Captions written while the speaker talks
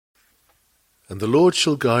And the Lord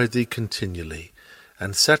shall guide thee continually,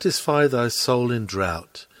 and satisfy thy soul in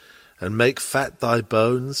drought, and make fat thy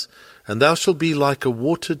bones, and thou shalt be like a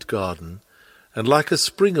watered garden, and like a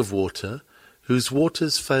spring of water, whose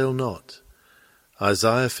waters fail not.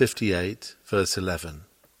 Isaiah 58, verse 11.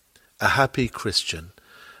 A Happy Christian,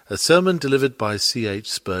 a sermon delivered by C.H.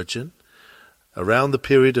 Spurgeon around the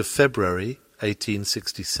period of February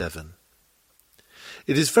 1867.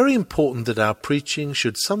 It is very important that our preaching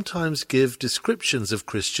should sometimes give descriptions of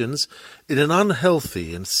Christians in an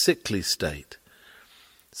unhealthy and sickly state.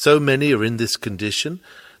 So many are in this condition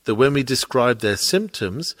that when we describe their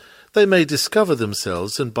symptoms, they may discover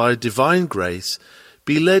themselves and by divine grace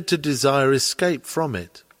be led to desire escape from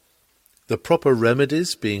it. The proper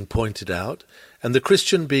remedies being pointed out, and the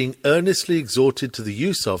Christian being earnestly exhorted to the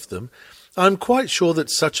use of them, I am quite sure that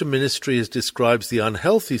such a ministry as describes the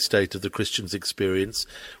unhealthy state of the Christian's experience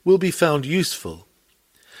will be found useful.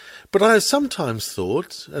 But I have sometimes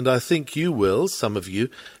thought, and I think you will, some of you,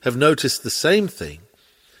 have noticed the same thing,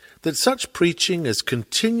 that such preaching as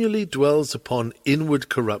continually dwells upon inward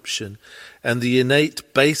corruption and the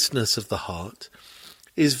innate baseness of the heart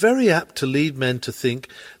is very apt to lead men to think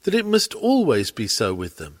that it must always be so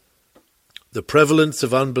with them. The prevalence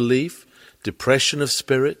of unbelief, depression of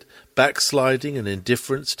spirit, backsliding and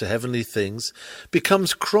indifference to heavenly things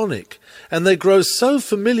becomes chronic, and they grow so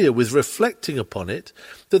familiar with reflecting upon it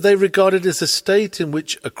that they regard it as a state in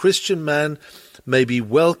which a Christian man may be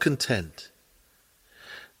well content.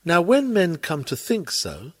 Now, when men come to think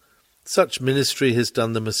so, such ministry has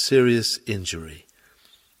done them a serious injury.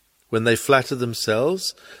 When they flatter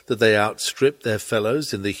themselves that they outstrip their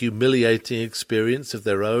fellows in the humiliating experience of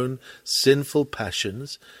their own sinful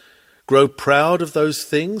passions, grow proud of those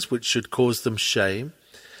things which should cause them shame,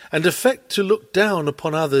 and affect to look down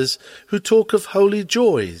upon others who talk of holy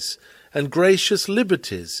joys and gracious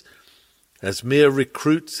liberties as mere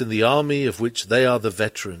recruits in the army of which they are the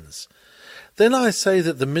veterans, then I say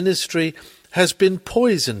that the ministry has been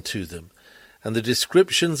poison to them, and the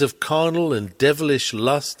descriptions of carnal and devilish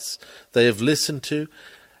lusts they have listened to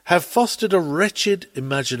have fostered a wretched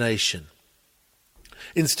imagination.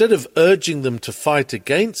 Instead of urging them to fight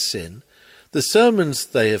against sin, the sermons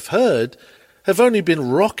they have heard have only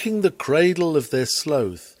been rocking the cradle of their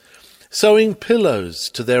sloth, sewing pillows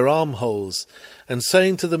to their armholes, and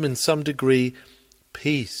saying to them in some degree,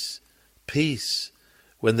 "Peace, peace,"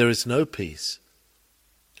 when there is no peace.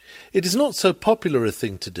 It is not so popular a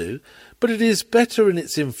thing to do, but it is better in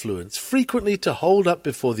its influence frequently to hold up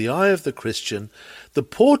before the eye of the Christian the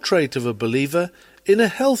portrait of a believer in a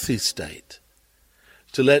healthy state,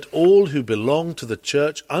 to let all who belong to the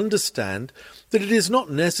church understand that it is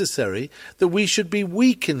not necessary that we should be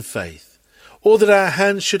weak in faith, or that our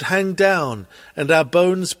hands should hang down and our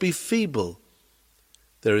bones be feeble.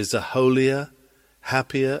 There is a holier,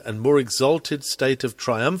 happier, and more exalted state of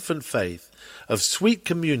triumphant faith, of sweet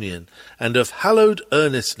communion, and of hallowed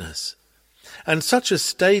earnestness. And such a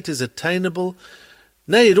state is attainable,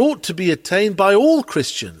 nay, it ought to be attained by all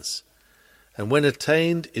Christians. And when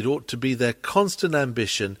attained, it ought to be their constant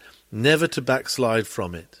ambition never to backslide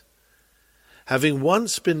from it. Having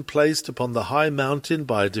once been placed upon the high mountain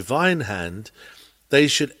by a divine hand, they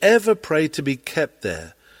should ever pray to be kept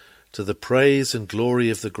there, to the praise and glory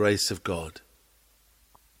of the grace of God.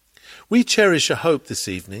 We cherish a hope this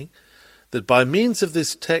evening that by means of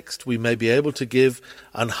this text we may be able to give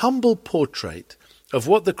an humble portrait of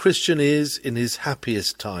what the Christian is in his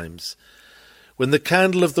happiest times, when the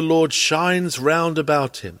candle of the Lord shines round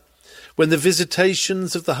about him, when the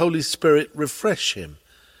visitations of the Holy Spirit refresh him,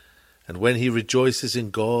 and when he rejoices in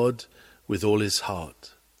God with all his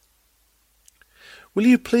heart. Will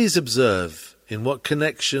you please observe in what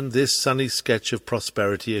connection this sunny sketch of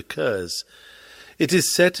prosperity occurs? It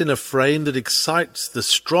is set in a frame that excites the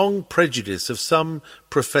strong prejudice of some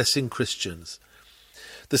professing Christians.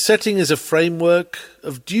 The setting is a framework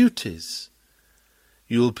of duties.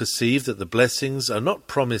 You will perceive that the blessings are not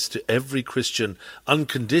promised to every Christian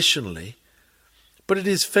unconditionally, but it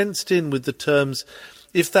is fenced in with the terms,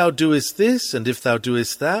 "If thou doest this, and if thou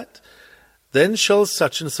doest that, then shall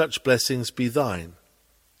such and such blessings be thine."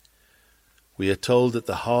 We are told that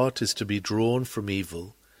the heart is to be drawn from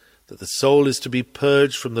evil, that the soul is to be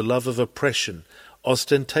purged from the love of oppression,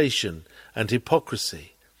 ostentation, and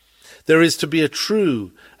hypocrisy. There is to be a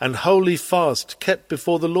true and holy fast kept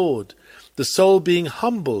before the Lord, the soul being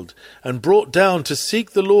humbled and brought down to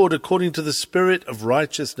seek the Lord according to the spirit of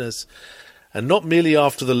righteousness, and not merely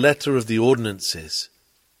after the letter of the ordinances.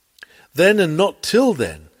 Then and not till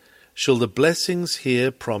then shall the blessings here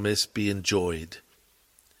promised be enjoyed.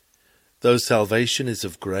 Though salvation is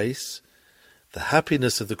of grace, The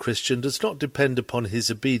happiness of the Christian does not depend upon his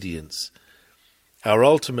obedience. Our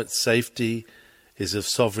ultimate safety is of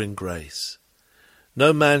sovereign grace.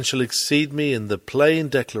 No man shall exceed me in the plain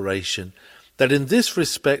declaration that in this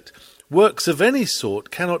respect works of any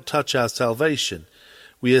sort cannot touch our salvation.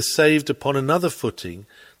 We are saved upon another footing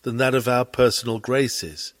than that of our personal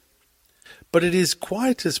graces. But it is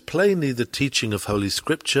quite as plainly the teaching of Holy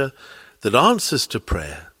Scripture that answers to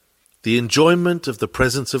prayer, the enjoyment of the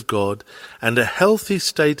presence of God, and a healthy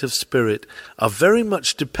state of spirit are very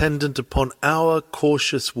much dependent upon our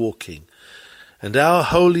cautious walking and our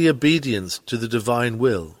holy obedience to the divine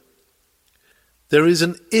will. There is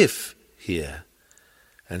an if here,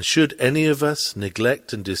 and should any of us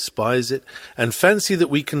neglect and despise it, and fancy that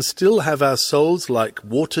we can still have our souls like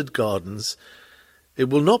watered gardens, it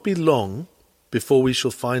will not be long before we shall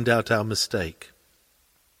find out our mistake.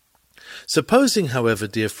 Supposing, however,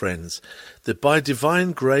 dear friends, that by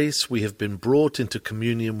divine grace we have been brought into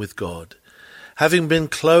communion with God, having been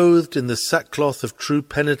clothed in the sackcloth of true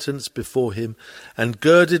penitence before him, and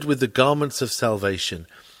girded with the garments of salvation,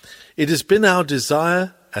 it has been our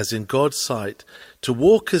desire, as in God's sight, to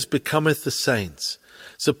walk as becometh the saints.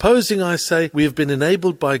 Supposing, I say, we have been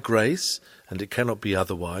enabled by grace, and it cannot be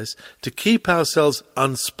otherwise, to keep ourselves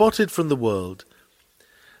unspotted from the world,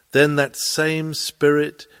 then that same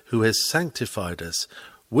Spirit who has sanctified us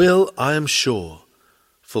will, I am sure,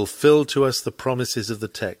 fulfill to us the promises of the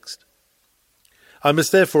text. I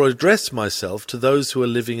must therefore address myself to those who are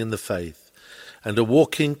living in the faith and are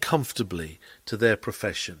walking comfortably to their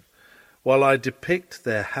profession, while I depict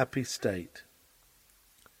their happy state.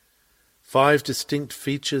 5 distinct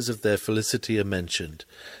features of their felicity are mentioned.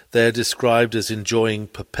 They are described as enjoying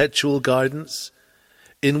perpetual guidance,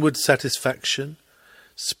 inward satisfaction,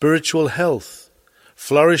 spiritual health,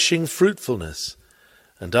 flourishing fruitfulness,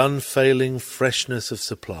 and unfailing freshness of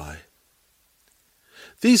supply.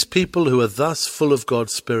 These people who are thus full of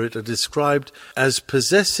God's Spirit are described as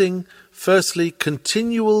possessing, firstly,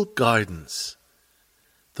 continual guidance.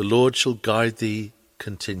 The Lord shall guide thee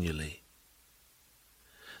continually.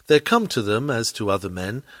 There come to them, as to other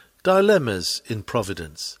men, dilemmas in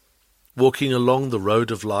providence. Walking along the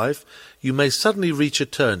road of life, you may suddenly reach a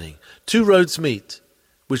turning. 2 roads meet.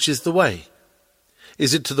 Which is the way?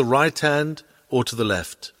 Is it to the right hand or to the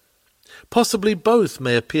left? Possibly both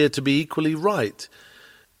may appear to be equally right.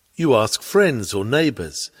 You ask friends or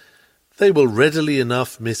neighbours. They will readily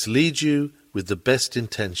enough mislead you with the best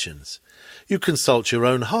intentions. You consult your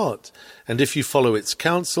own heart, and if you follow its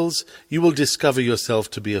counsels, you will discover yourself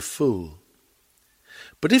to be a fool.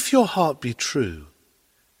 But if your heart be true,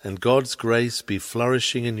 and God's grace be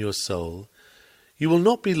flourishing in your soul, you will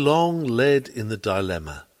not be long led in the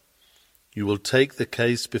dilemma. You will take the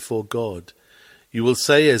case before God. You will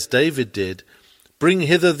say, as David did, "Bring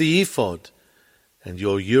hither the ephod, and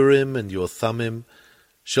your Urim and your Thummim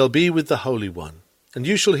shall be with the Holy One. And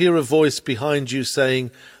you shall hear a voice behind you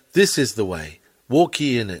saying, This is the way, walk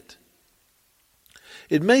ye in it."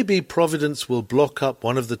 It may be Providence will block up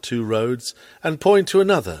one of the 2 roads and point to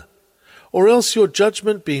another, or else your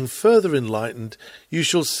judgment being further enlightened, you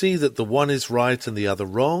shall see that the one is right and the other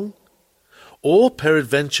wrong. Or,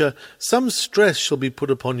 peradventure, some stress shall be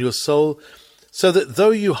put upon your soul, so that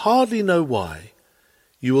though you hardly know why,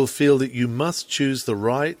 you will feel that you must choose the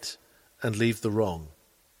right and leave the wrong.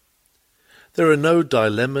 There are no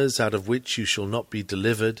dilemmas out of which you shall not be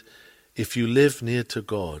delivered if you live near to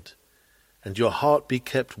God, and your heart be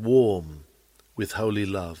kept warm with holy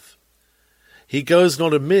love. He goes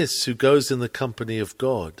not amiss who goes in the company of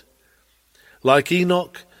God. Like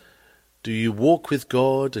Enoch, do you walk with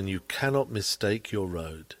God, and you cannot mistake your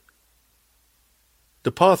road.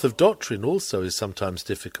 The path of doctrine also is sometimes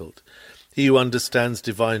difficult. He who understands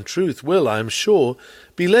divine truth will, I am sure,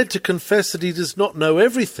 be led to confess that he does not know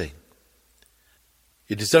everything.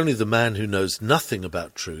 It is only the man who knows nothing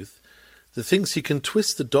about truth that thinks he can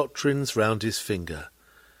twist the doctrines round his finger,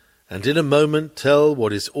 and in a moment tell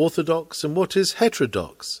what is orthodox and what is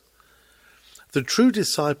heterodox. The true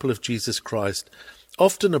disciple of Jesus Christ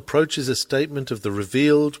often approaches a statement of the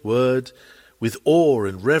revealed word with awe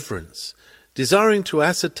and reverence, desiring to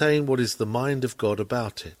ascertain what is the mind of God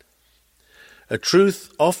about it. A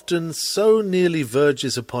truth often so nearly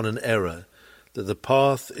verges upon an error that the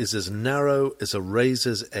path is as narrow as a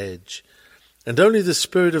razor's edge, and only the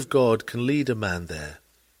Spirit of God can lead a man there.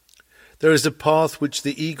 There is a path which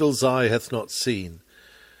the eagle's eye hath not seen.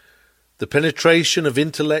 The penetration of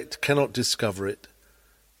intellect cannot discover it.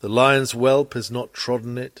 The lion's whelp has not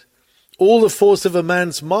trodden it. All the force of a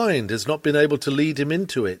man's mind has not been able to lead him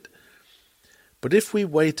into it. But if we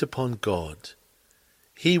wait upon God,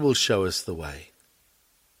 he will show us the way.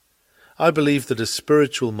 I believe that a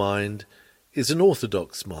spiritual mind is an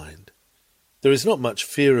orthodox mind. There is not much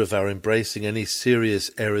fear of our embracing any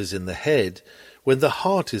serious errors in the head when the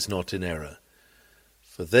heart is not in error.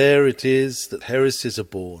 For there it is that heresies are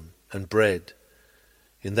born and bred,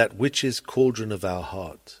 in that witch's cauldron of our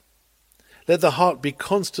heart. Let the heart be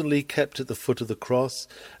constantly kept at the foot of the cross,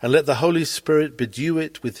 and let the Holy Spirit bedew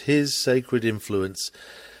it with his sacred influence.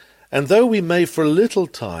 And though we may for a little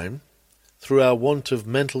time, through our want of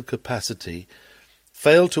mental capacity,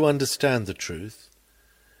 fail to understand the truth,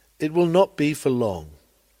 it will not be for long.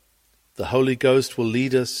 The Holy Ghost will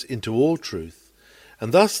lead us into all truth,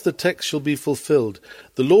 and thus the text shall be fulfilled.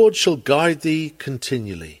 The Lord shall guide thee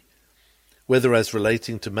continually, whether as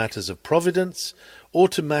relating to matters of providence or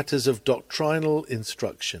to matters of doctrinal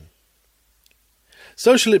instruction.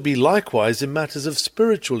 So shall it be likewise in matters of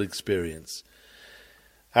spiritual experience.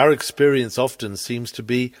 Our experience often seems to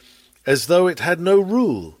be as though it had no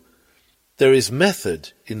rule. There is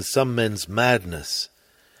method in some men's madness,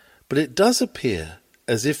 but it does appear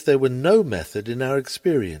as if there were no method in our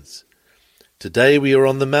experience. Today we are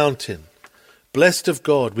on the mountain, blessed of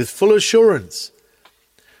God, with full assurance.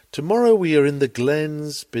 Tomorrow we are in the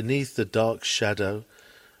glens beneath the dark shadow,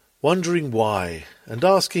 wondering why, and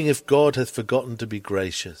asking if God hath forgotten to be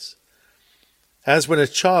gracious. As when a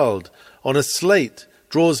child on a slate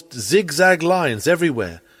draws zigzag lines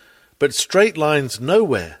everywhere, but straight lines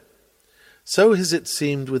nowhere, so has it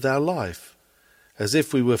seemed with our life, as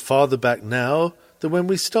if we were farther back now than when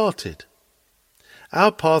we started.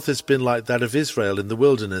 Our path has been like that of Israel in the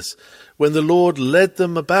wilderness, when the Lord led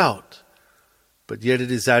them about, but yet it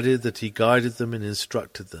is added that he guided them and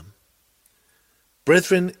instructed them.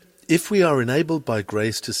 Brethren, if we are enabled by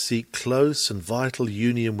grace to seek close and vital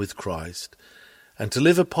union with Christ, and to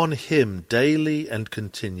live upon him daily and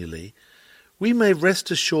continually, we may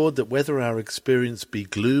rest assured that whether our experience be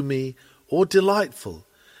gloomy or delightful,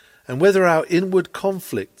 and whether our inward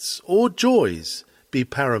conflicts or joys be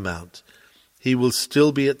paramount, he will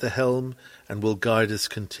still be at the helm and will guide us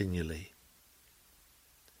continually.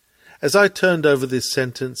 As I turned over this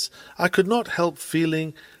sentence, I could not help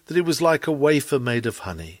feeling that it was like a wafer made of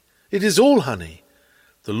honey. It is all honey.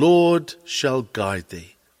 The Lord shall guide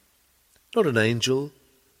thee. Not an angel,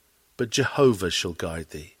 but Jehovah shall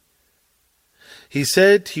guide thee. He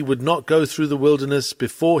said he would not go through the wilderness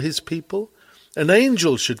before his people. An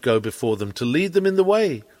angel should go before them to lead them in the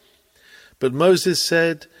way. But Moses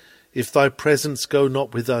said, if thy presence go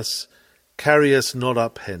not with us, carry us not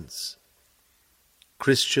up hence.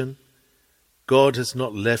 Christian, God has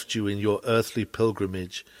not left you in your earthly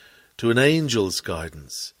pilgrimage to an angel's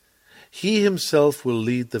guidance. He himself will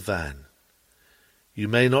lead the van. You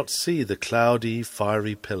may not see the cloudy,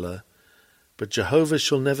 fiery pillar, but Jehovah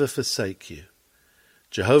shall never forsake you.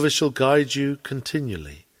 Jehovah shall guide you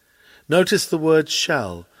continually. Notice the word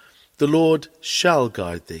shall. The Lord shall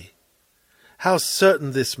guide thee. How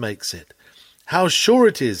certain this makes it. How sure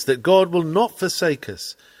it is that God will not forsake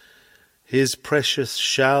us. His precious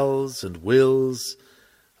shalls and wills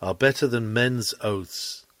are better than men's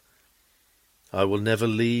oaths. I will never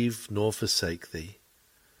leave nor forsake thee.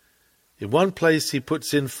 In one place he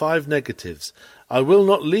puts in 5 negatives. I will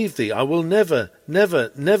not leave thee. I will never,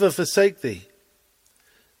 never, never forsake thee.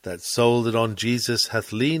 That soul that on Jesus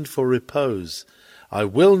hath leaned for repose, I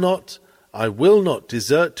will not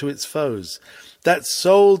desert to its foes. That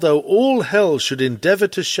soul, though all hell should endeavour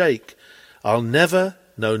to shake, I'll never,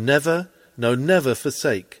 no never, no never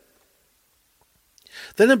forsake.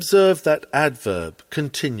 Then observe that adverb,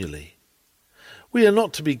 continually. We are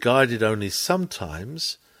not to be guided only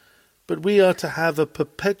sometimes, but we are to have a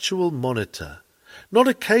perpetual monitor, not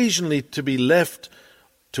occasionally to be left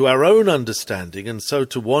to our own understanding and so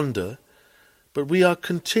to wander, but we are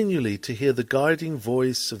continually to hear the guiding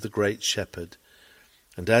voice of the great shepherd,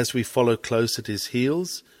 and as we follow close at his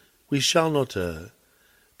heels, we shall not err,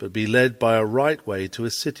 but be led by a right way to a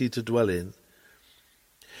city to dwell in.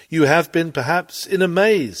 You have been perhaps in a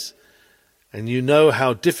maze, and you know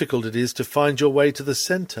how difficult it is to find your way to the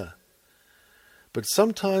centre. But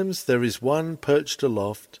sometimes there is one perched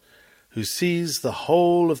aloft who sees the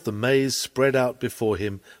whole of the maze spread out before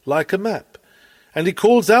him like a map, and he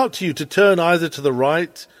calls out to you to turn either to the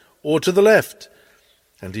right or to the left,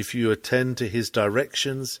 and if you attend to his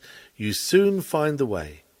directions, you soon find the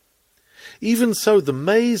way. Even so, the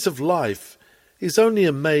maze of life is only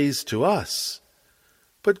a maze to us,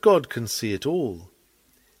 but God can see it all.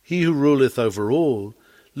 He who ruleth over all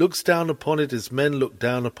looks down upon it as men look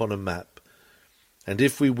down upon a map, and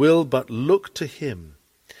if we will but look to him,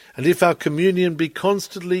 and if our communion be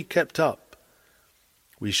constantly kept up,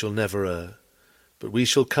 we shall never err, but we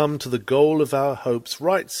shall come to the goal of our hopes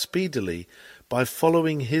right speedily by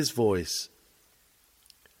following his voice.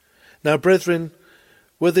 Now, brethren,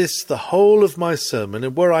 were this the whole of my sermon,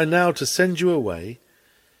 and were I now to send you away,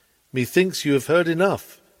 methinks you have heard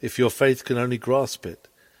enough, if your faith can only grasp it.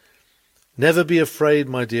 Never be afraid,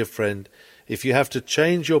 my dear friend, if you have to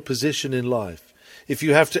change your position in life, if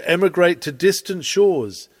you have to emigrate to distant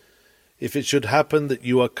shores, if it should happen that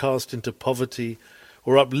you are cast into poverty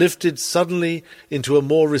or uplifted suddenly into a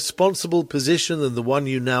more responsible position than the one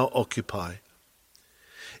you now occupy.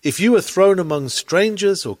 If you are thrown among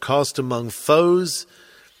strangers or cast among foes,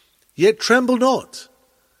 yet tremble not,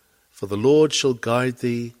 for the Lord shall guide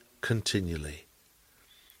thee continually.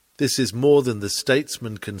 This is more than the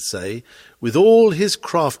statesman can say with all his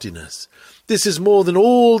craftiness. This is more than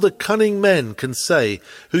all the cunning men can say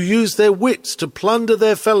who use their wits to plunder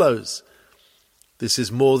their fellows. This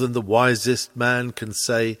is more than the wisest man can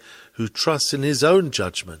say who trusts in his own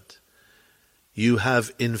judgment. You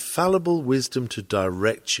have infallible wisdom to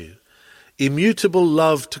direct you, immutable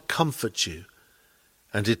love to comfort you,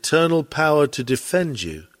 and eternal power to defend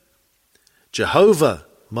you. Jehovah,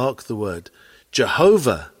 mark the word,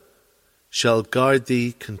 Jehovah shall guide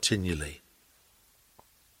thee continually.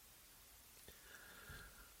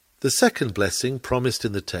 The second blessing promised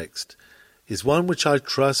in the text is one which I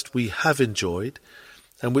trust we have enjoyed,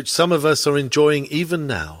 and which some of us are enjoying even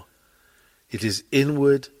now. It is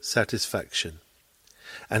inward satisfaction.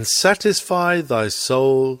 And satisfy thy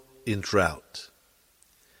soul in drought.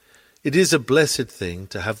 It is a blessed thing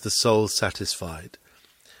to have the soul satisfied,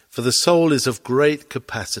 for the soul is of great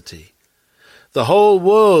capacity. The whole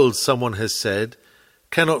world, someone has said,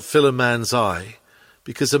 cannot fill a man's eye,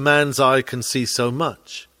 because a man's eye can see so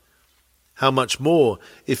much. How much more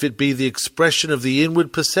if it be the expression of the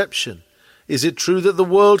inward perception? Is it true that the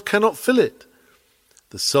world cannot fill it?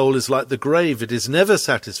 The soul is like the grave, it is never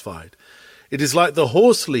satisfied. It is like the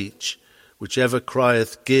horse leech, which ever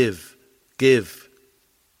crieth, Give, give.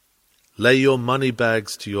 Lay your money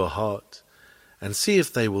bags to your heart, and see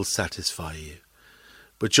if they will satisfy you.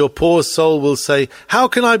 But your poor soul will say, How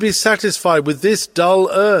can I be satisfied with this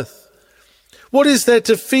dull earth? What is there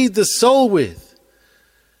to feed the soul with?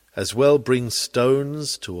 As well bring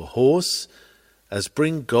stones to a horse as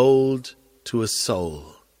bring gold to a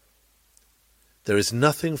soul. There is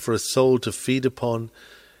nothing for a soul to feed upon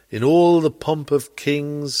in all the pomp of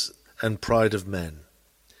kings and pride of men.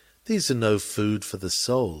 These are no food for the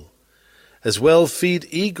soul. As well feed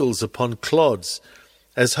eagles upon clods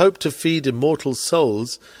as hope to feed immortal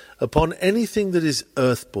souls upon anything that is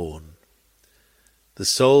earthborn. The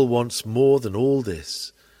soul wants more than all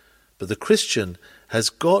this, but the Christian has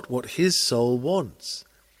got what his soul wants.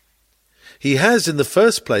 He has, in the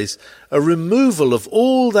first place, a removal of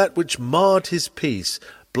all that which marred his peace,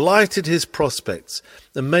 blighted his prospects,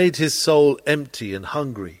 and made his soul empty and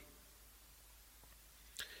hungry.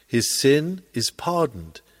 His sin is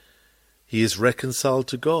pardoned. He is reconciled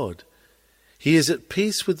to God. He is at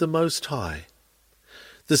peace with the Most High.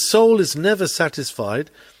 The soul is never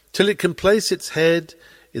satisfied till it can place its head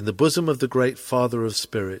in the bosom of the great Father of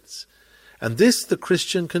spirits. And this the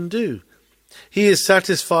Christian can do. He is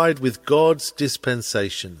satisfied with God's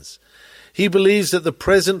dispensations. He believes that the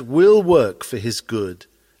present will work for his good,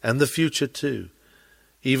 and the future too,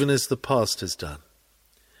 even as the past has done.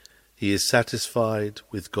 He is satisfied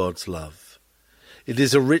with God's love. It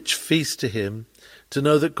is a rich feast to him to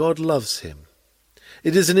know that God loves him.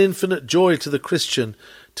 It is an infinite joy to the Christian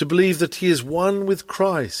to believe that he is one with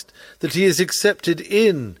Christ, that he is accepted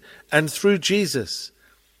in and through Jesus,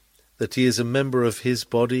 that he is a member of his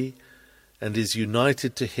body and is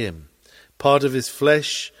united to him, part of his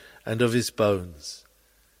flesh and of his bones.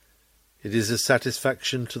 It is a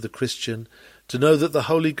satisfaction to the Christian to know that the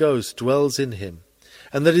Holy Ghost dwells in him,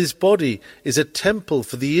 and that his body is a temple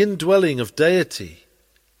for the indwelling of deity.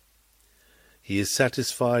 He is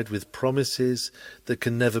satisfied with promises that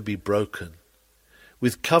can never be broken,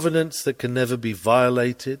 with covenants that can never be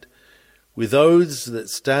violated, with oaths that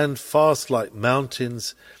stand fast like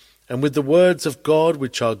mountains, and with the words of God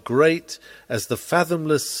which are great as the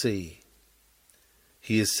fathomless sea.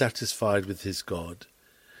 He is satisfied with his God.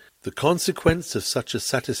 The consequence of such a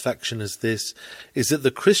satisfaction as this is that the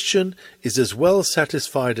Christian is as well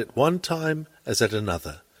satisfied at one time as at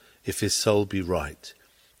another, if his soul be right.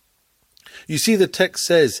 You see, the text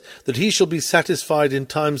says that he shall be satisfied in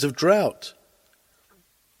times of drought.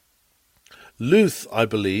 Luth, I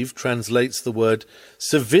believe, translates the word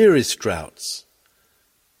severest droughts.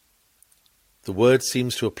 The word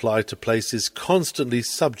seems to apply to places constantly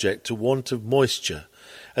subject to want of moisture,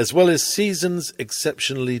 as well as seasons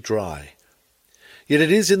exceptionally dry. Yet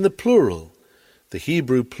it is in the plural, the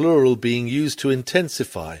Hebrew plural being used to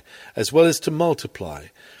intensify as well as to multiply,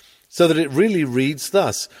 so that it really reads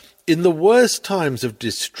thus: in the worst times of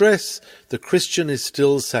distress, the Christian is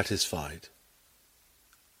still satisfied.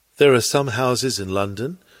 There are some houses in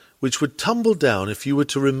London which would tumble down if you were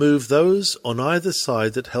to remove those on either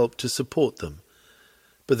side that help to support them.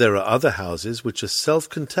 But there are other houses which are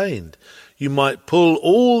self-contained. You might pull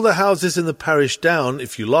all the houses in the parish down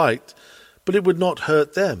if you liked, but it would not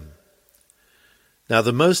hurt them. Now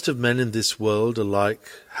the most of men in this world are like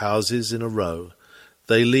houses in a row.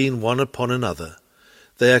 They lean one upon another.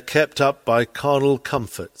 They are kept up by carnal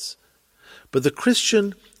comforts. But the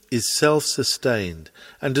Christian is self-sustained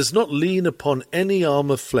and does not lean upon any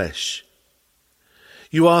arm of flesh.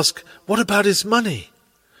 You ask, what about his money?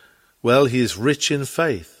 Well, he is rich in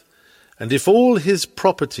faith, and if all his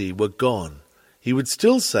property were gone, he would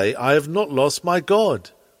still say, I have not lost my God.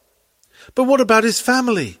 But what about his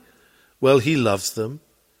family? Well, he loves them,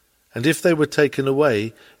 and if they were taken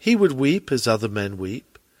away, he would weep as other men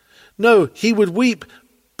weep. No, he would weep,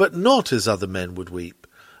 but not as other men would weep.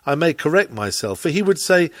 I may correct myself, for he would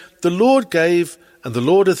say, the Lord gave, and the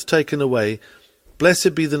Lord hath taken away.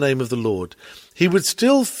 Blessed be the name of the Lord. He would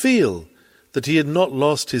still feel that he had not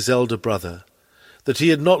lost his elder brother, that he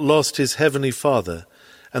had not lost his heavenly Father,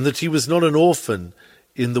 and that he was not an orphan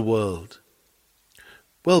in the world.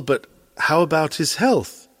 Well, but how about his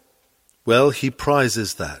health? Well, he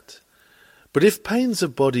prizes that. But if pains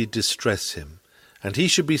of body distress him, and he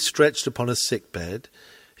should be stretched upon a sick bed,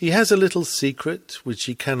 he has a little secret which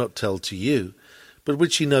he cannot tell to you, but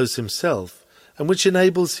which he knows himself, and which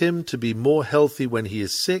enables him to be more healthy when he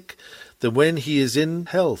is sick than when he is in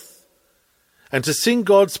health, and to sing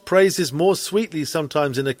God's praises more sweetly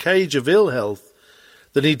sometimes in a cage of ill health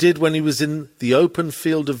than he did when he was in the open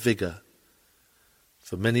field of vigour.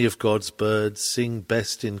 For many of God's birds sing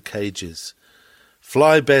best in cages,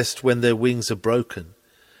 fly best when their wings are broken,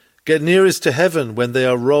 get nearest to heaven when they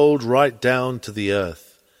are rolled right down to the earth,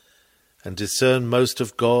 and discern most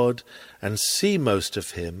of God and see most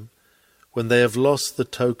of him when they have lost the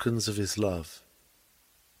tokens of his love.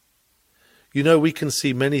 You know, we can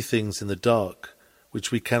see many things in the dark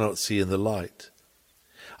which we cannot see in the light.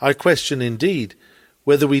 I question indeed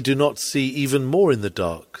whether we do not see even more in the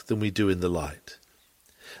dark than we do in the light.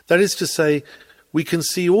 That is to say, we can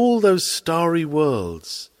see all those starry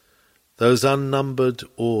worlds, those unnumbered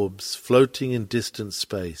orbs floating in distant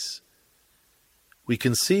space. We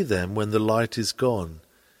can see them when the light is gone,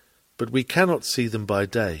 but we cannot see them by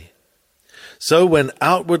day. So when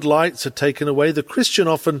outward lights are taken away, the Christian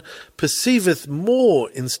often perceiveth more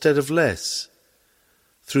instead of less,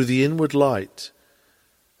 through the inward light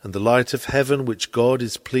and the light of heaven which God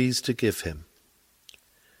is pleased to give him.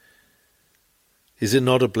 Is it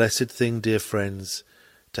not a blessed thing, dear friends,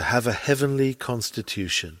 to have a heavenly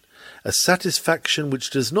constitution, a satisfaction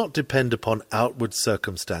which does not depend upon outward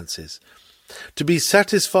circumstances? To be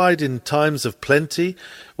satisfied in times of plenty,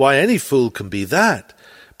 why, any fool can be that,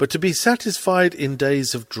 but to be satisfied in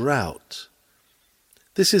days of drought.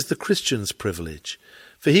 This is the Christian's privilege,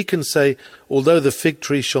 for he can say, although the fig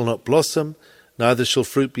tree shall not blossom, neither shall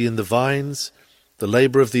fruit be in the vines, the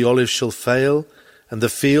labour of the olive shall fail, and the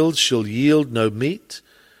fields shall yield no meat,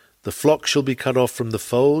 the flock shall be cut off from the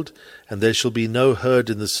fold, and there shall be no herd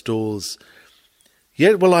in the stalls.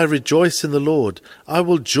 Yet will I rejoice in the Lord, I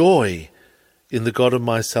will joy in the God of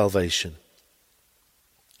my salvation.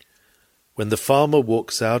 When the farmer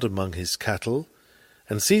walks out among his cattle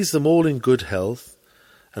and sees them all in good health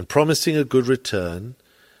and promising a good return,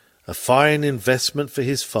 a fine investment for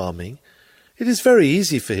his farming, it is very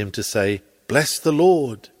easy for him to say, "Bless the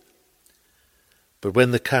Lord." But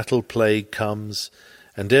when the cattle plague comes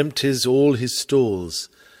and empties all his stalls,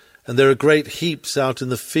 and there are great heaps out in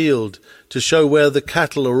the field to show where the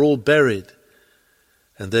cattle are all buried,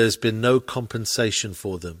 and there has been no compensation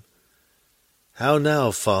for them, how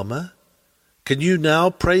now, farmer? Can you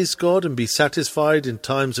now praise God and be satisfied in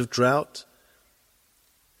times of drought?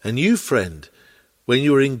 And you, friend, when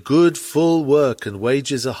you are in good, full work and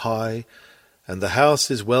wages are high, and the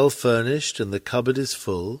house is well furnished and the cupboard is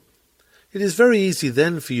full, it is very easy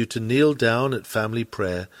then for you to kneel down at family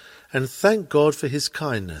prayer and thank God for his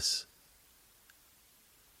kindness.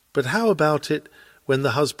 But how about it when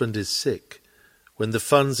the husband is sick, when the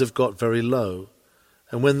funds have got very low,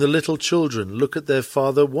 and when the little children look at their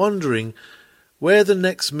father wondering where the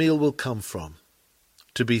next meal will come from?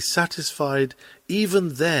 To be satisfied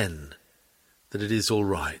even then that it is all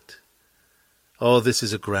right. Oh, this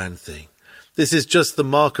is a grand thing. This is just the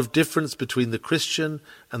mark of difference between the Christian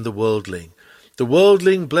and the worldling. The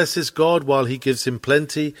worldling blesses God while he gives him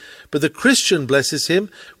plenty, but the Christian blesses him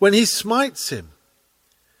when he smites him,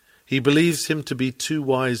 He believes him to be too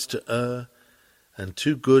wise to err and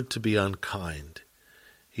too good to be unkind.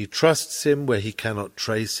 He trusts him where he cannot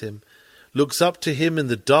trace him, looks up to him in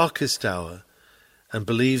the darkest hour, and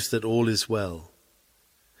believes that all is well.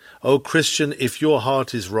 O Christian, if your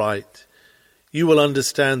heart is right, you will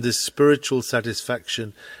understand this spiritual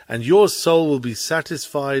satisfaction, and your soul will be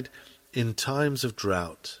satisfied in times of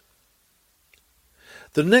drought.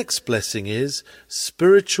 The next blessing is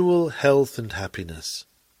spiritual health and happiness.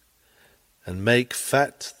 And make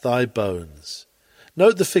fat thy bones.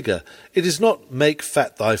 Note the figure. It is not make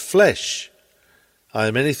fat thy flesh. I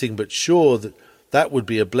am anything but sure that that would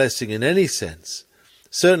be a blessing in any sense.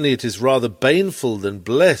 Certainly it is rather baneful than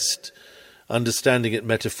blessed, understanding it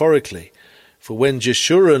metaphorically. For when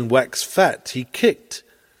Jeshurun waxed fat, he kicked.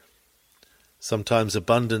 Sometimes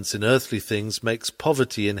abundance in earthly things makes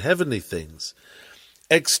poverty in heavenly things.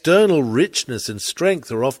 External richness and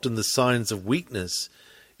strength are often the signs of weakness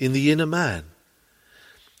in the inner man.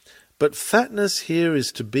 But fatness here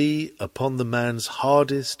is to be upon the man's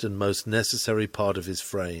hardest and most necessary part of his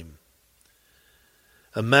frame.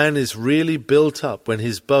 A man is really built up when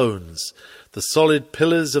his bones, the solid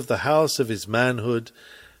pillars of the house of his manhood,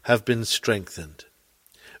 have been strengthened.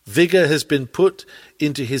 Vigour has been put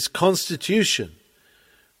into his constitution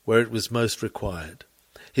where it was most required.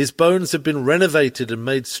 His bones have been renovated and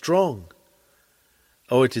made strong.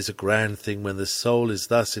 Oh, it is a grand thing when the soul is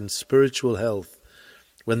thus in spiritual health,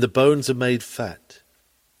 when the bones are made fat.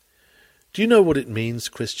 Do you know what it means,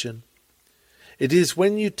 Christian? It is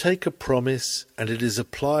when you take a promise and it is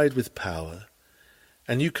applied with power,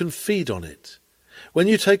 and you can feed on it. When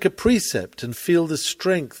you take a precept and feel the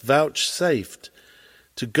strength vouchsafed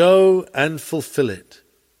to go and fulfill it.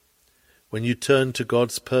 When you turn to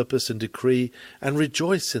God's purpose and decree and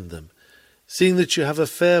rejoice in them, seeing that you have a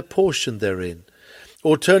fair portion therein,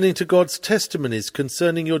 or turning to God's testimonies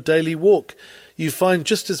concerning your daily walk, you find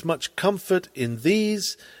just as much comfort in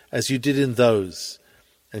these as you did in those,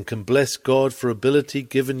 and can bless God for ability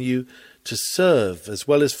given you to serve as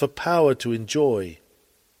well as for power to enjoy.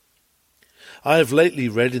 I have lately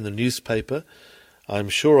read in the newspaper, I am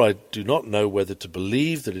sure I do not know whether to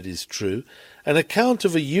believe that it is true, an account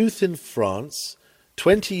of a youth in France,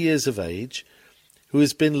 20 years of age, who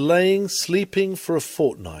has been sleeping for a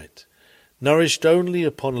fortnight, nourished only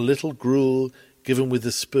upon a little gruel given with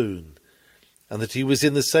a spoon, and that he was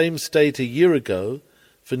in the same state a year ago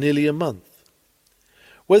for nearly a month.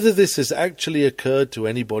 Whether this has actually occurred to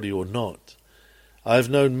anybody or not, I have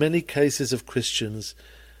known many cases of Christians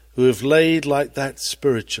who have laid like that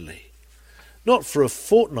spiritually, not for a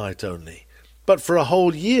fortnight only, but for a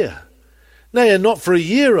whole year. Nay, and not for a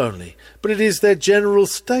year only, but it is their general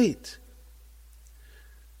state.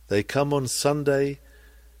 They come on Sunday,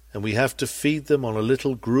 and we have to feed them on a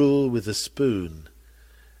little gruel with a spoon,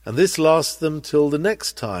 and this lasts them till the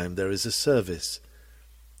next time there is a service.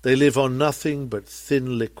 They live on nothing but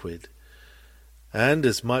thin liquid, and,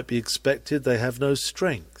 as might be expected, they have no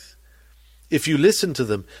strength. If you listen to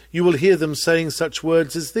them, you will hear them saying such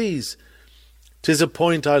words as these: "'Tis a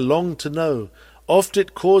point I long to know, oft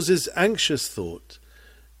it causes anxious thought.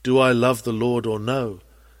 Do I love the Lord or no?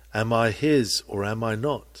 Am I his or am I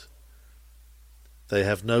not?" They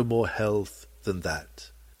have no more health than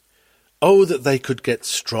that. Oh, that they could get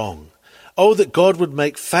strong! Oh, that God would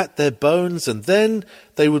make fat their bones, and then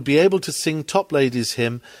they would be able to sing Toplady's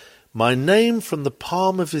hymn, "My name from the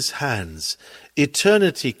palm of his hands,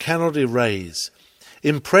 eternity cannot erase.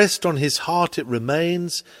 Impressed on his heart it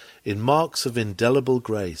remains, in marks of indelible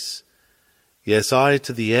grace. Yes, I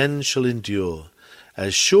to the end shall endure,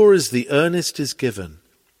 as sure as the earnest is given.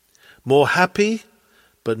 More happy,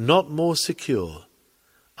 but not more secure,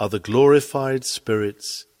 are the glorified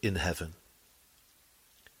spirits in heaven."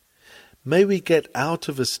 May we get out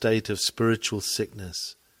of a state of spiritual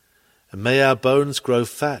sickness, and may our bones grow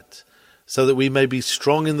fat, so that we may be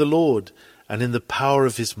strong in the Lord and in the power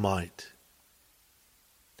of his might.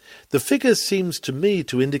 The figure seems to me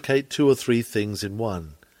to indicate 2 or 3 things in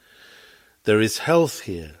one. There is health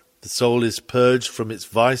here. The soul is purged from its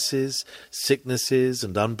vices, sicknesses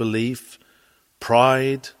and unbelief,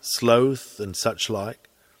 pride, sloth and such like.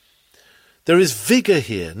 There is vigour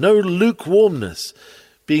here, no lukewarmness,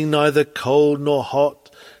 being neither cold nor hot,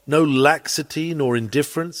 no laxity nor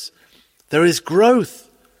indifference. There is growth.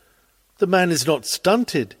 The man is not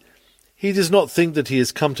stunted. He does not think that he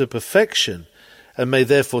has come to perfection and may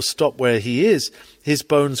therefore stop where he is. His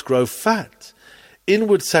bones grow fat.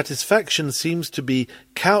 Inward satisfaction seems to be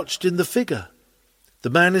couched in the figure. The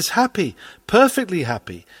man is happy, perfectly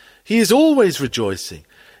happy. He is always rejoicing.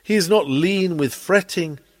 He is not lean with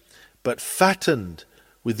fretting, but fattened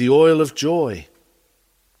with the oil of joy.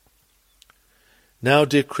 Now,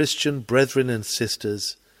 dear Christian brethren and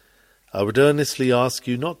sisters, I would earnestly ask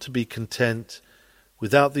you not to be content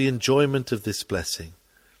without the enjoyment of this blessing.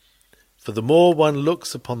 For the more one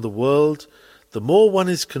looks upon the world, the more one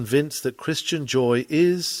is convinced that Christian joy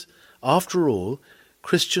is, after all,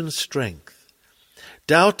 Christian strength.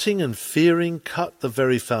 Doubting and fearing cut the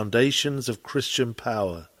very foundations of Christian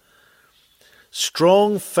power.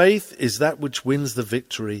 Strong faith is that which wins the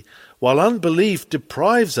victory, while unbelief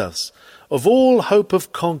deprives us of all hope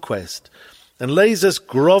of conquest and lays us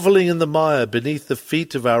grovelling in the mire beneath the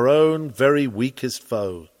feet of our own very weakest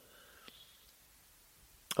foe.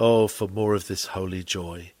 Oh, for more of this holy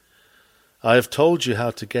joy. I have told you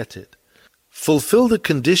how to get it. Fulfill the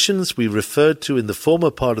conditions we referred to in the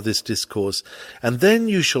former part of this discourse, and then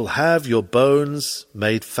you shall have your bones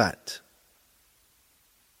made fat.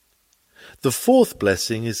 The fourth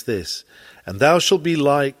blessing is this, and thou shalt be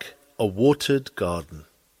like a watered garden.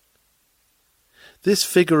 This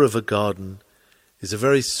figure of a garden is a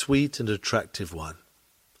very sweet and attractive one.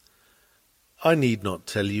 I need not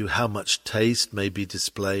tell you how much taste may be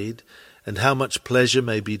displayed and how much pleasure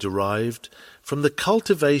may be derived from the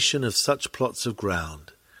cultivation of such plots of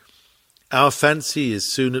ground. Our fancy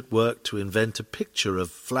is soon at work to invent a picture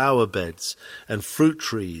of flower beds and fruit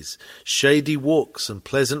trees, shady walks and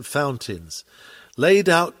pleasant fountains, laid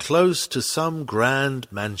out close to some grand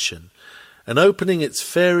mansion, and opening its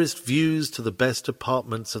fairest views to the best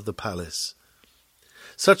apartments of the palace.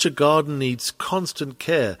 Such a garden needs constant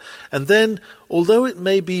care, and then, although it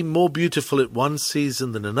may be more beautiful at one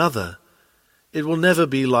season than another, it will never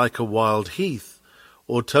be like a wild heath,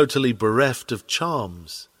 or totally bereft of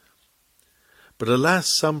charms. But alas,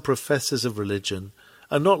 some professors of religion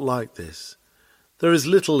are not like this. There is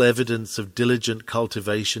little evidence of diligent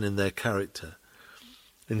cultivation in their character.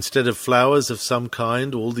 Instead of flowers of some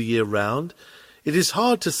kind all the year round, it is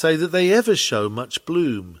hard to say that they ever show much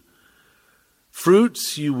bloom.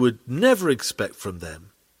 Fruits you would never expect from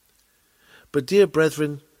them. But, dear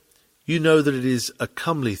brethren, you know that it is a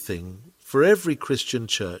comely thing for every Christian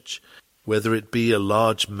church, whether it be a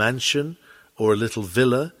large mansion or a little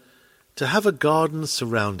villa, to have a garden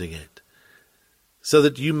surrounding it, so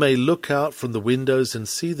that you may look out from the windows and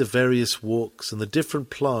see the various walks and the different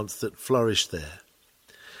plants that flourish there.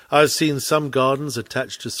 I have seen some gardens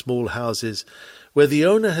attached to small houses where the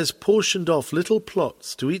owner has portioned off little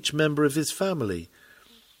plots to each member of his family,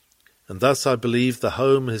 and thus I believe the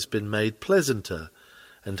home has been made pleasanter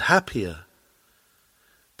and happier.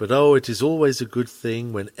 But oh, it is always a good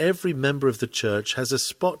thing when every member of the church has a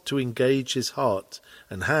spot to engage his heart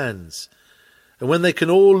and hands, and when they can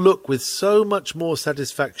all look with so much more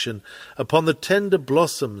satisfaction upon the tender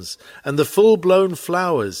blossoms and the full-blown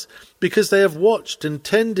flowers, because they have watched and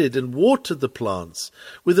tended and watered the plants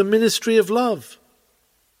with a ministry of love.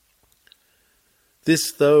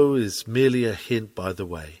 This, though, is merely a hint by the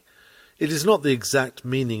way. It is not the exact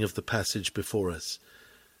meaning of the passage before us.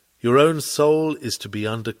 Your own soul is to be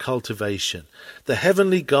under cultivation. The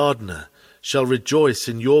heavenly gardener shall rejoice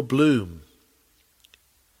in your bloom.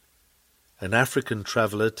 An African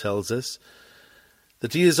traveller tells us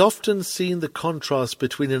that he has often seen the contrast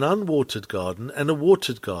between an unwatered garden and a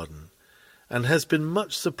watered garden, and has been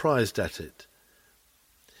much surprised at it.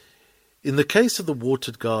 In the case of the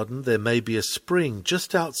watered garden, there may be a spring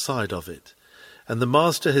just outside of it, and the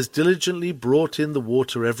master has diligently brought in the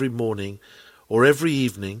water every morning or every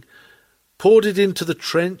evening, poured it into the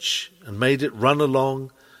trench and made it run along,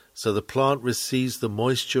 so the plant receives the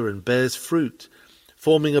moisture and bears fruit,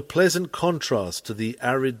 forming a pleasant contrast to the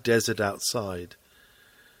arid desert outside.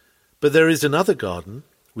 But there is another garden,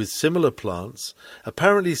 with similar plants,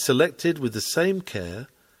 apparently selected with the same care,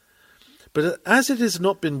 but as it has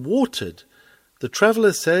not been watered, the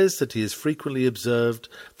traveller says that he has frequently observed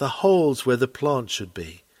the holes where the plant should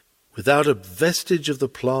be, without a vestige of the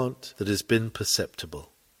plant that has been perceptible.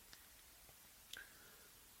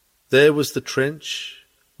 There was the trench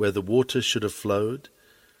where the water should have flowed.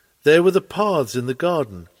 There were the paths in the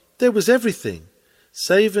garden. There was everything,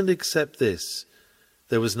 save and except this.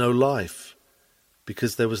 There was no life,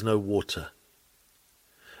 because there was no water.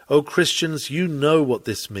 O Christians, you know what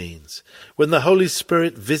this means. When the Holy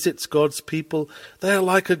Spirit visits God's people, they are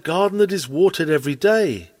like a garden that is watered every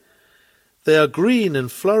day. They are green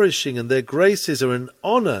and flourishing, and their graces are an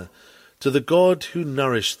honour to the God who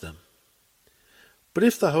nourished them. But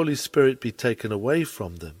if the Holy Spirit be taken away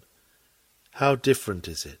from them, how different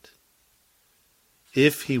is it?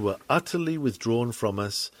 If he were utterly withdrawn from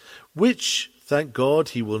us, which, thank God,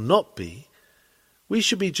 he will not be, we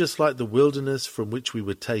should be just like the wilderness from which we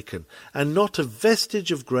were taken, and not a vestige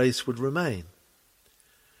of grace would remain.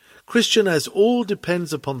 Christian, as all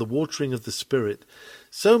depends upon the watering of the Spirit,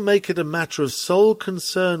 so make it a matter of sole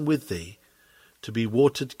concern with thee, to be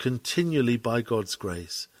watered continually by God's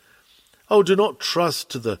grace. Oh, do not trust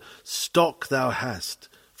to the stock thou hast,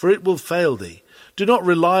 for it will fail thee. Do not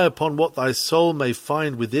rely upon what thy soul may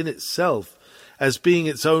find within itself, as being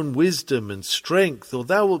its own wisdom and strength, or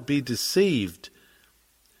thou wilt be deceived.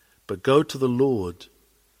 But go to the Lord,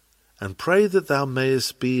 and pray that thou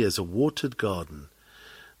mayest be as a watered garden,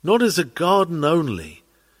 not as a garden only,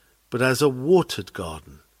 but as a watered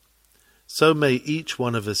garden. So may each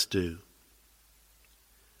one of us do.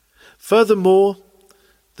 Furthermore,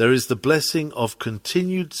 there is the blessing of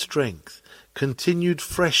continued strength, continued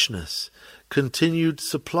freshness, continued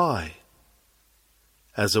supply,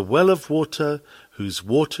 as a well of water whose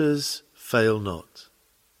waters fail not.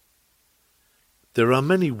 There are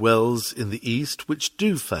many wells in the east which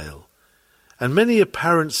do fail, and many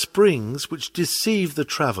apparent springs which deceive the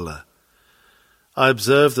traveller. I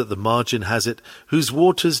observe that the margin has it, whose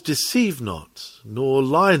waters deceive not, nor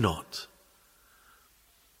lie not.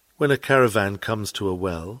 When a caravan comes to a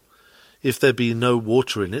well, if there be no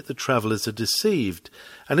water in it, the travellers are deceived.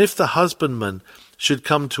 And if the husbandman should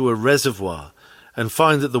come to a reservoir, and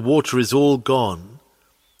find that the water is all gone,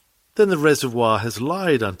 then the reservoir has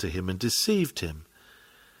lied unto him and deceived him.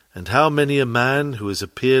 And how many a man who has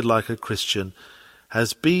appeared like a Christian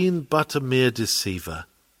has been but a mere deceiver?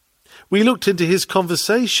 We looked into his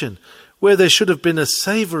conversation, where there should have been a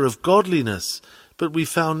savour of godliness, but we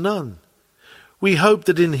found none. We hoped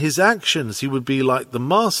that in his actions he would be like the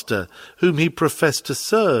Master whom he professed to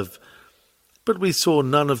serve, but we saw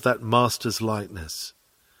none of that Master's likeness.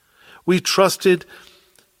 We trusted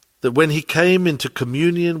that when he came into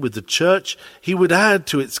communion with the church, he would add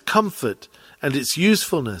to its comfort and its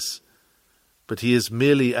usefulness, but he has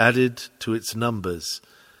merely added to its numbers,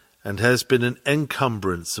 and has been an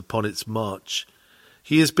encumbrance upon its march.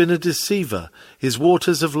 He has been a deceiver, his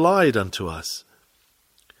waters have lied unto us.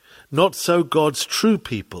 Not so God's true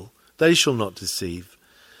people, they shall not deceive.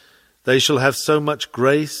 They shall have so much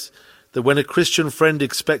grace that when a Christian friend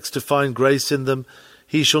expects to find grace in them,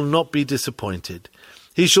 he shall not be disappointed.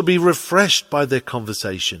 He shall be refreshed by their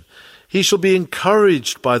conversation. He shall be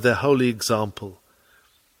encouraged by their holy example.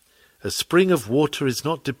 A spring of water is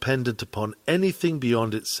not dependent upon anything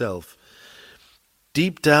beyond itself.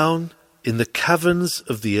 Deep down in the caverns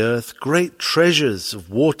of the earth, great treasures of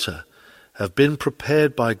water have been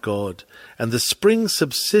prepared by God, and the spring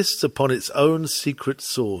subsists upon its own secret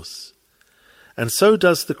source. And so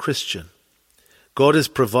does the Christian. God has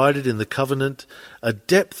provided in the covenant a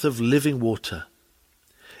depth of living water.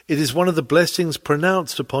 It is one of the blessings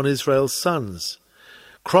pronounced upon Israel's sons.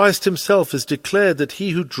 Christ himself has declared that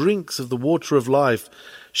he who drinks of the water of life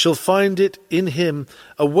shall find it in him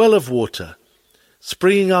a well of water,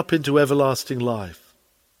 springing up into everlasting life.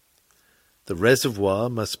 The reservoir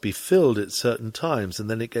must be filled at certain times, and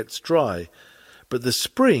then it gets dry, but the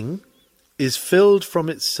spring is filled from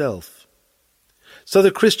itself. So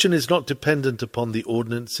the Christian is not dependent upon the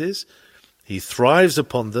ordinances. He thrives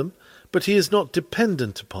upon them, but he is not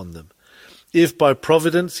dependent upon them. If by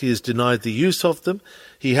providence he is denied the use of them,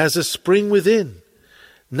 he has a spring within.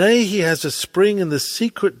 Nay, he has a spring in the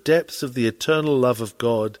secret depths of the eternal love of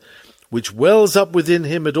God, which wells up within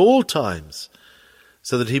him at all times,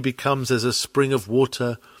 so that he becomes as a spring of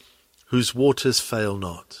water whose waters fail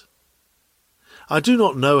not. I do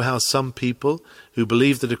not know how some people who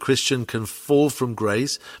believe that a Christian can fall from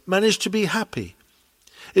grace manage to be happy.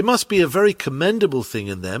 It must be a very commendable thing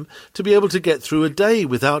in them to be able to get through a day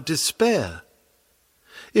without despair.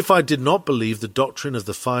 If I did not believe the doctrine of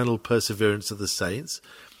the final perseverance of the saints,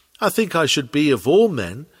 I think I should be of all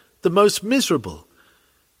men the most miserable,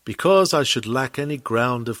 because I should lack any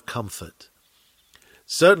ground of comfort.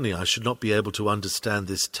 Certainly I should not be able to understand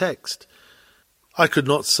this text. I could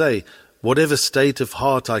not say, whatever state of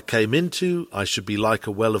heart I came into, I should be like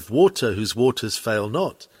a well of water whose waters fail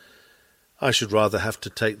not. I should rather have to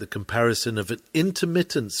take the comparison of an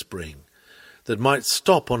intermittent spring that might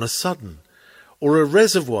stop on a sudden, or a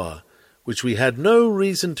reservoir which we had no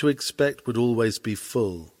reason to expect would always be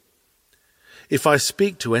full. If I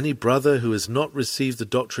speak to any brother who has not received the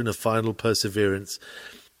doctrine of final perseverance,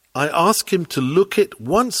 I ask him to look it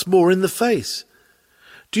once more in the face.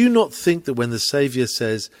 Do you not think that when the Saviour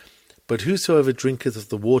says, "But whosoever drinketh of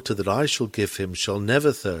the water that I shall give him shall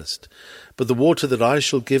never thirst, but the water that I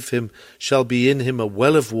shall give him shall be in him a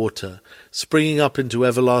well of water, springing up into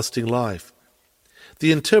everlasting life,"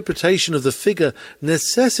 the interpretation of the figure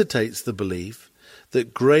necessitates the belief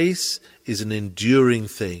that grace is an enduring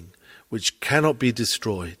thing which cannot be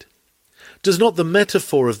destroyed. Does not the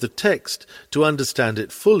metaphor of the text, to understand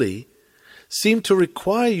it fully, seem to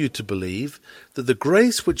require you to believe that the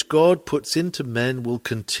grace which God puts into men will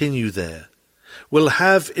continue there, will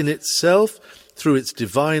have in itself, through its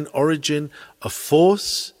divine origin, a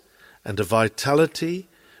force and a vitality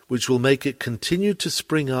which will make it continue to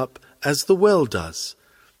spring up as the well does,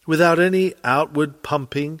 without any outward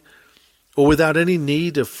pumping or without any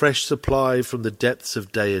need of fresh supply from the depths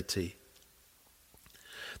of deity?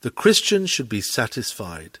 The Christian should be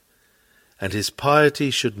satisfied, and his piety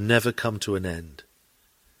should never come to an end.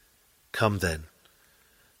 Come then,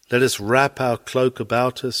 let us wrap our cloak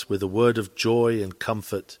about us with a word of joy and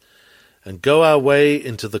comfort, and go our way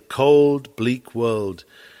into the cold, bleak world,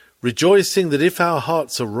 rejoicing that if our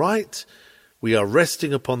hearts are right, we are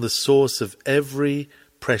resting upon the source of every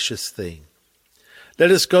precious thing.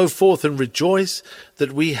 Let us go forth and rejoice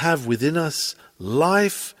that we have within us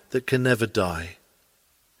life that can never die,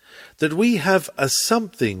 that we have a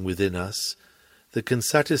something within us that can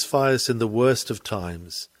satisfy us in the worst of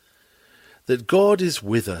times, that God is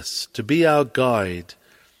with us to be our guide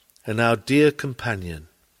and our dear companion.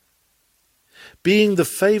 Being the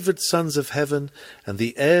favoured sons of heaven and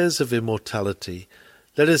the heirs of immortality,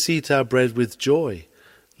 let us eat our bread with joy.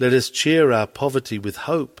 Let us cheer our poverty with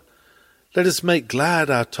hope. Let us make glad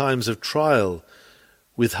our times of trial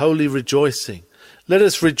with holy rejoicing. Let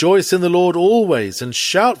us rejoice in the Lord always and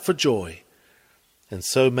shout for joy. And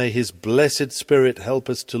so may his blessed Spirit help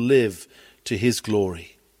us to live to his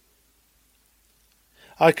glory.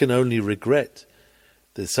 I can only regret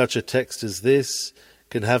that such a text as this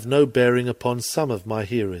can have no bearing upon some of my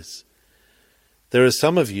hearers. There are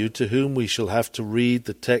some of you to whom we shall have to read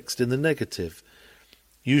the text in the negative.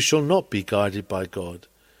 You shall not be guided by God,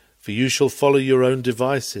 for you shall follow your own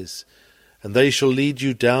devices, and they shall lead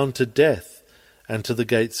you down to death and to the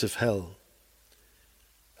gates of hell.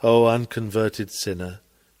 O unconverted sinner,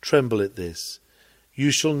 tremble at this.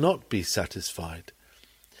 You shall not be satisfied.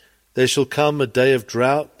 There shall come a day of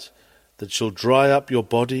drought that shall dry up your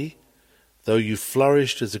body, though you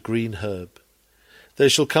flourished as a green herb. There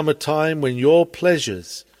shall come a time when your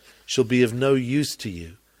pleasures shall be of no use to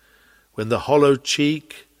you, when the hollow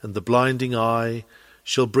cheek and the blinding eye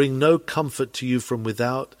shall bring no comfort to you from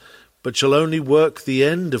without, but shall only work the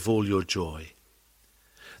end of all your joy.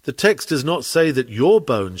 The text does not say that your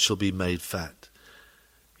bones shall be made fat.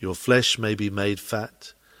 Your flesh may be made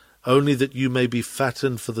fat, only that you may be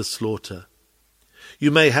fattened for the slaughter. You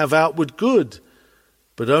may have outward good,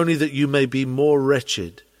 but only that you may be more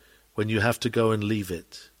wretched when you have to go and leave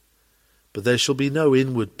it. But there shall be no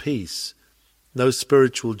inward peace, no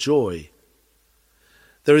spiritual joy.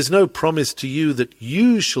 There is no promise to you that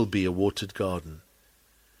you shall be a watered garden.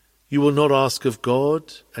 You will not ask of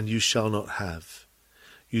God, and you shall not have.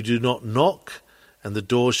 You do not knock, and the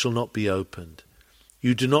door shall not be opened.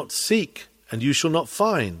 You do not seek, and you shall not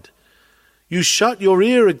find. You shut your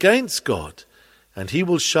ear against God, and he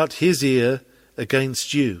will shut his ear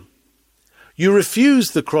against you. You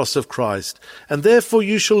refuse the cross of Christ, and therefore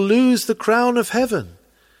you shall lose the crown of heaven,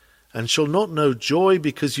 and shall not know joy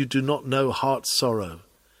because you do not know heart sorrow.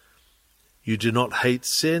 You do not hate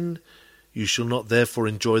sin, you shall not therefore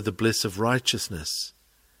enjoy the bliss of righteousness.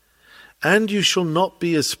 And you shall not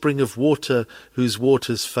be a spring of water whose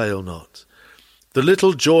waters fail not. The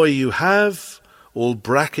little joy you have, all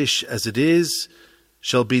brackish as it is,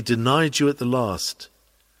 shall be denied you at the last.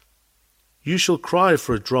 You shall cry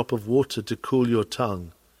for a drop of water to cool your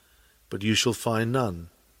tongue, but you shall find none.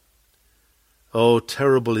 Oh,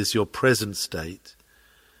 terrible is your present state,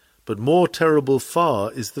 but more terrible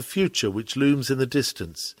far is the future which looms in the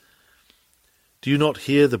distance. Do you not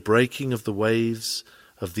hear the breaking of the waves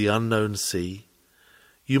of the unknown sea?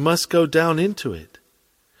 You must go down into it.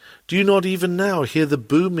 Do you not even now hear the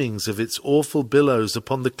boomings of its awful billows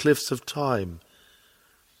upon the cliffs of time?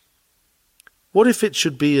 What if it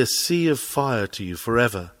should be a sea of fire to you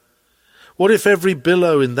forever? What if every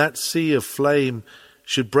billow in that sea of flame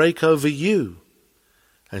should break over you,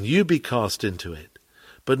 and you be cast into it,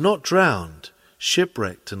 but not drowned,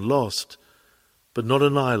 shipwrecked and lost, but not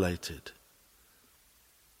annihilated?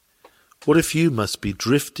 What if you must be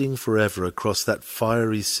drifting forever across that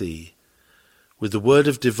fiery sea, with the word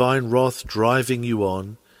of divine wrath driving you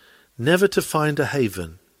on, never to find a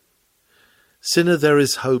haven? Sinner, there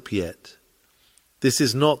is hope yet. This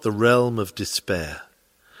is not the realm of despair.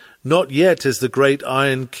 Not yet is the great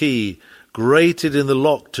iron key grated in the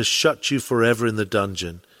lock to shut you forever in the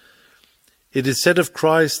dungeon. It is said of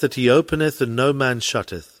Christ that he openeth and no man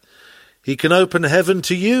shutteth. He can open heaven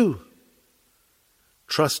to you.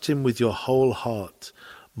 Trust him with your whole heart,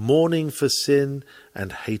 mourning for sin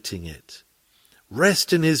and hating it.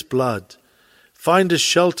 Rest in his blood, Find a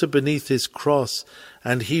shelter beneath his cross,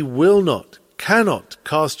 and he will not, cannot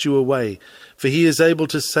cast you away, for he is able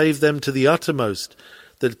to save them to the uttermost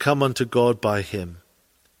that come unto God by him.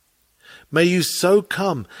 May you so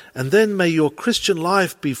come, and then may your Christian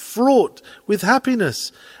life be fraught with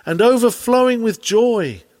happiness and overflowing with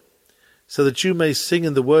joy, so that you may sing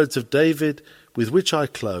in the words of David, with which I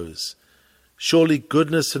close, "Surely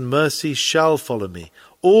goodness and mercy shall follow me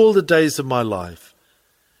all the days of my life,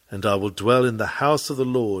 and I will dwell in the house of the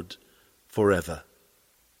Lord forever."